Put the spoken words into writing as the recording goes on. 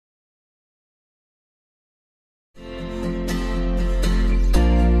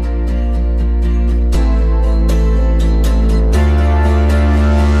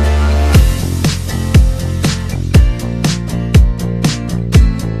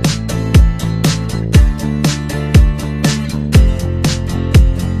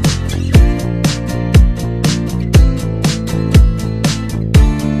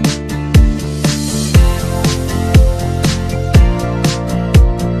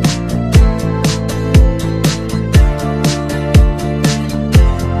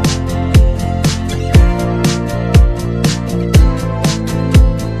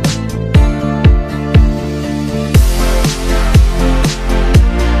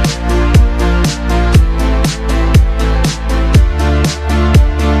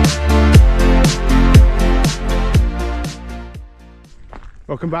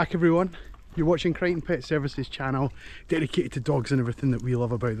back everyone. You're watching Crighton Pet Services channel dedicated to dogs and everything that we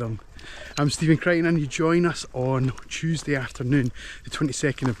love about them. I'm Stephen Crighton and you join us on Tuesday afternoon, the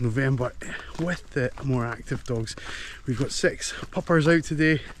 22nd of November with the more active dogs. We've got 6 puppers out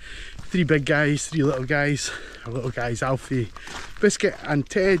today, 3 big guys, 3 little guys. Our little guys Alfie, Biscuit and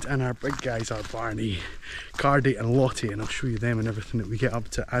Ted, and our big guys are Barney, Cardy and Lottie, and I'll show you them and everything that we get up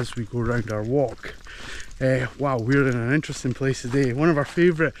to as we go around our walk. Wow, we're in an interesting place today, one of our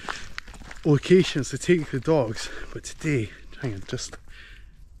favourite locations to take the dogs, but today, hang on,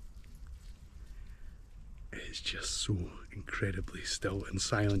 it's just so incredibly still and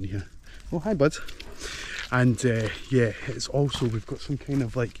silent here. Oh hi bud. And yeah, it's also, we've got some kind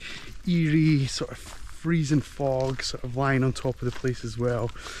of like eerie sort of freezing fog sort of lying on top of the place as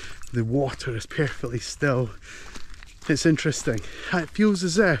well. The water is perfectly still. It's interesting. It feels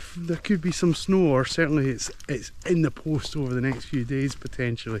as if there could be some snow, or certainly it's in the post over the next few days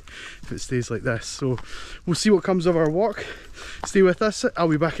potentially if it stays like this. So we'll see what comes of our walk. Stay with us. I'll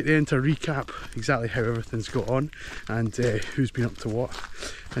be back at the end to recap exactly how everything's got on and who's been up to what.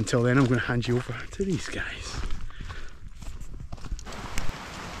 Until then, I'm going to hand you over to these guys.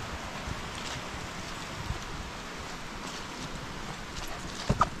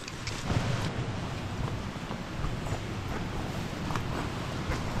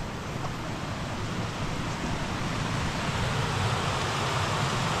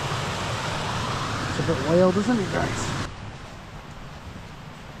 A bit wild, isn't it, guys?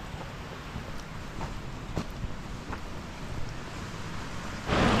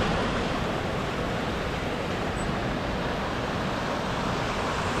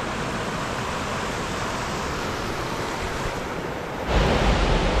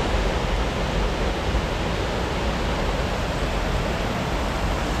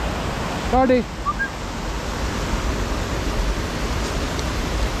 Cardy!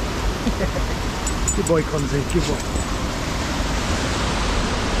 Good boy, Conzi, good boy.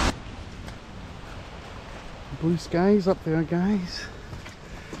 Blue skies up there, guys.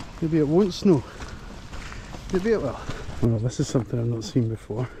 Maybe it won't snow. Maybe it will. Well, this is something I've not seen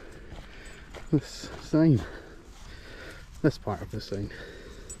before. This sign. This part of the sign.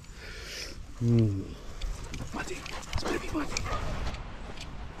 Muddy. It's going to be muddy.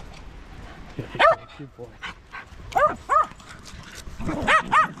 Good boy.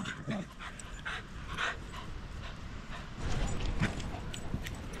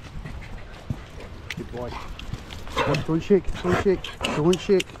 Good boy. Don't shake, don't shake, don't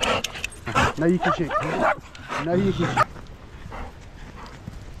shake. Now you can shake. Now you can shake.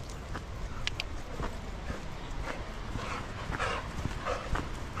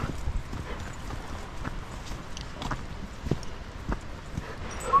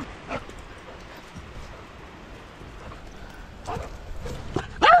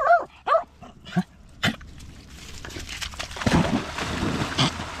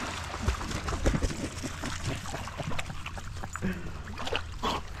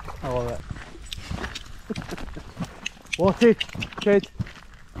 I love it. Lottie, Ted,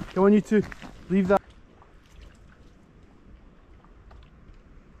 come on you two, leave that.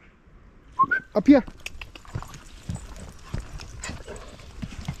 Up here.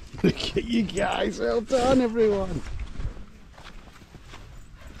 Look at you guys, well done everyone.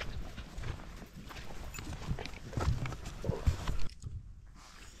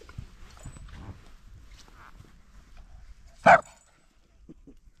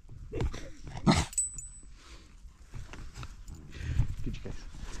 Good you guys.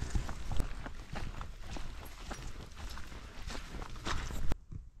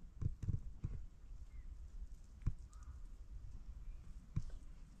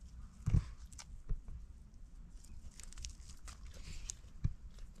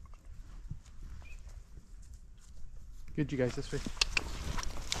 Good you guys, this way.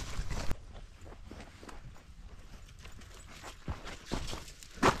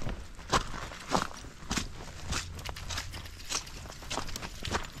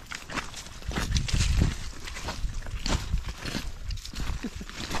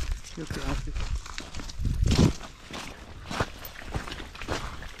 Okay, Alfie.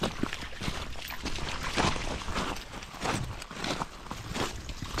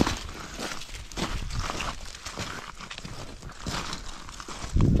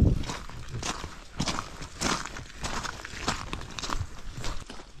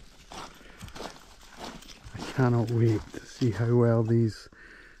 I cannot wait to see how well these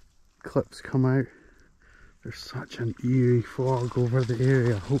clips come out. There's such an eerie fog over the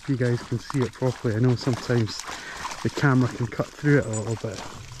area. I hope you guys can see it properly. I know sometimes the camera can cut through it a little bit.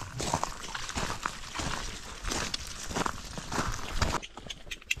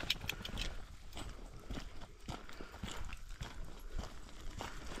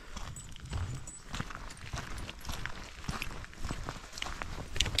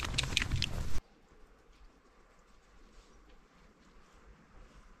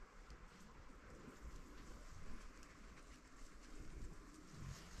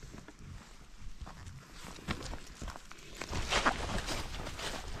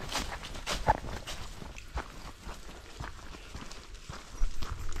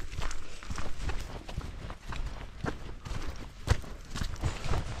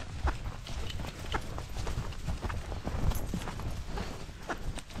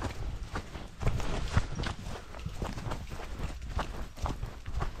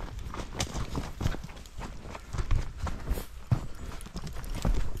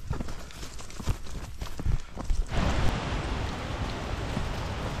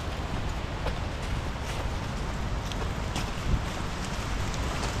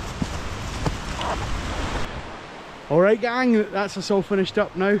 Alright gang, that's us all finished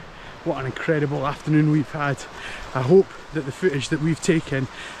up now. What an incredible afternoon we've had. I hope that the footage that we've taken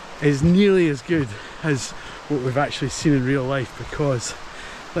is nearly as good as what we've actually seen in real life, because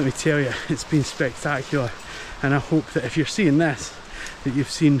let me tell you, it's been spectacular. And I hope that if you're seeing this, that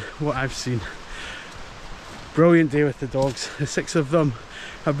you've seen what I've seen. Brilliant day with the dogs. The 6 of them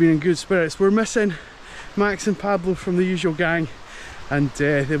have been in good spirits. We're missing Max and Pablo from the usual gang, and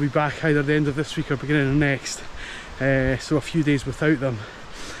they'll be back either the end of this week or beginning of next. So a few days without them,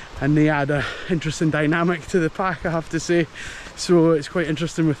 and they add an interesting dynamic to the pack, I have to say. So it's quite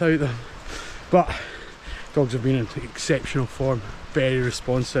interesting without them. But dogs have been in exceptional form, very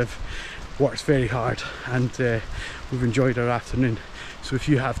responsive, works very hard, and we've enjoyed our afternoon. So if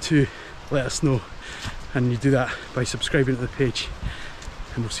you have too, let us know, and you do that by subscribing to the page,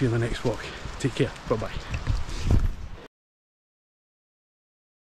 and we'll see you on the next walk. Take care, bye bye.